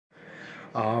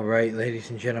Alright, ladies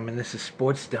and gentlemen, this is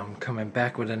SportsDumb coming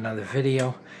back with another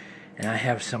video, and I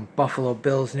have some Buffalo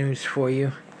Bills news for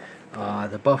you.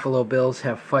 The Buffalo Bills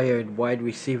have fired wide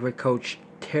receiver coach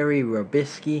Terry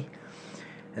Robiskie,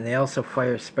 and they also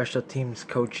fired special teams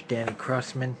coach Danny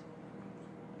Crossman.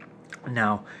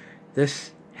 Now,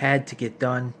 this had to get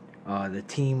done. The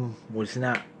team was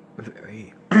not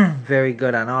very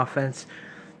good on offense.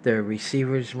 Their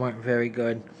receivers weren't very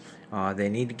good. They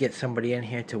need to get somebody in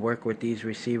here to work with these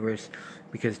receivers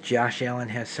because Josh Allen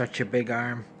has such a big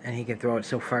arm and he can throw it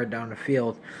so far down the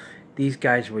field. These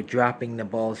guys were dropping the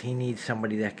balls. He needs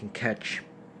somebody that can catch.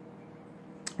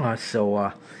 Terry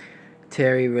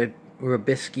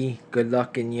Robiskie, good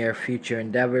luck in your future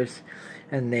endeavors.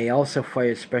 And they also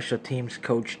fired special teams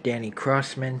coach Danny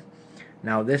Crossman.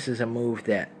 Now this is a move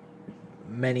that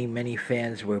many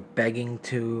fans were begging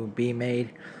to be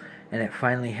made, and it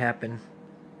finally happened.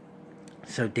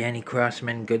 So Danny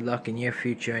Crossman, good luck in your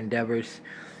future endeavors.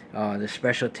 The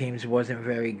special teams wasn't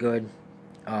very good.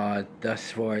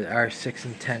 Thus for our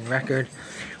 6-10 record,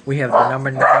 we have the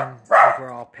number 9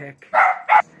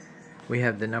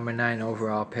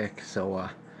 overall pick. So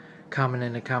comment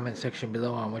in the comment section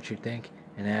below on what you think.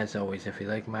 And as always, if you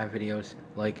like my videos,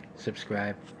 like,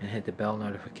 subscribe, and hit the bell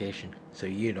notification so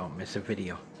you don't miss a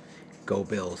video. Go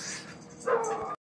Bills.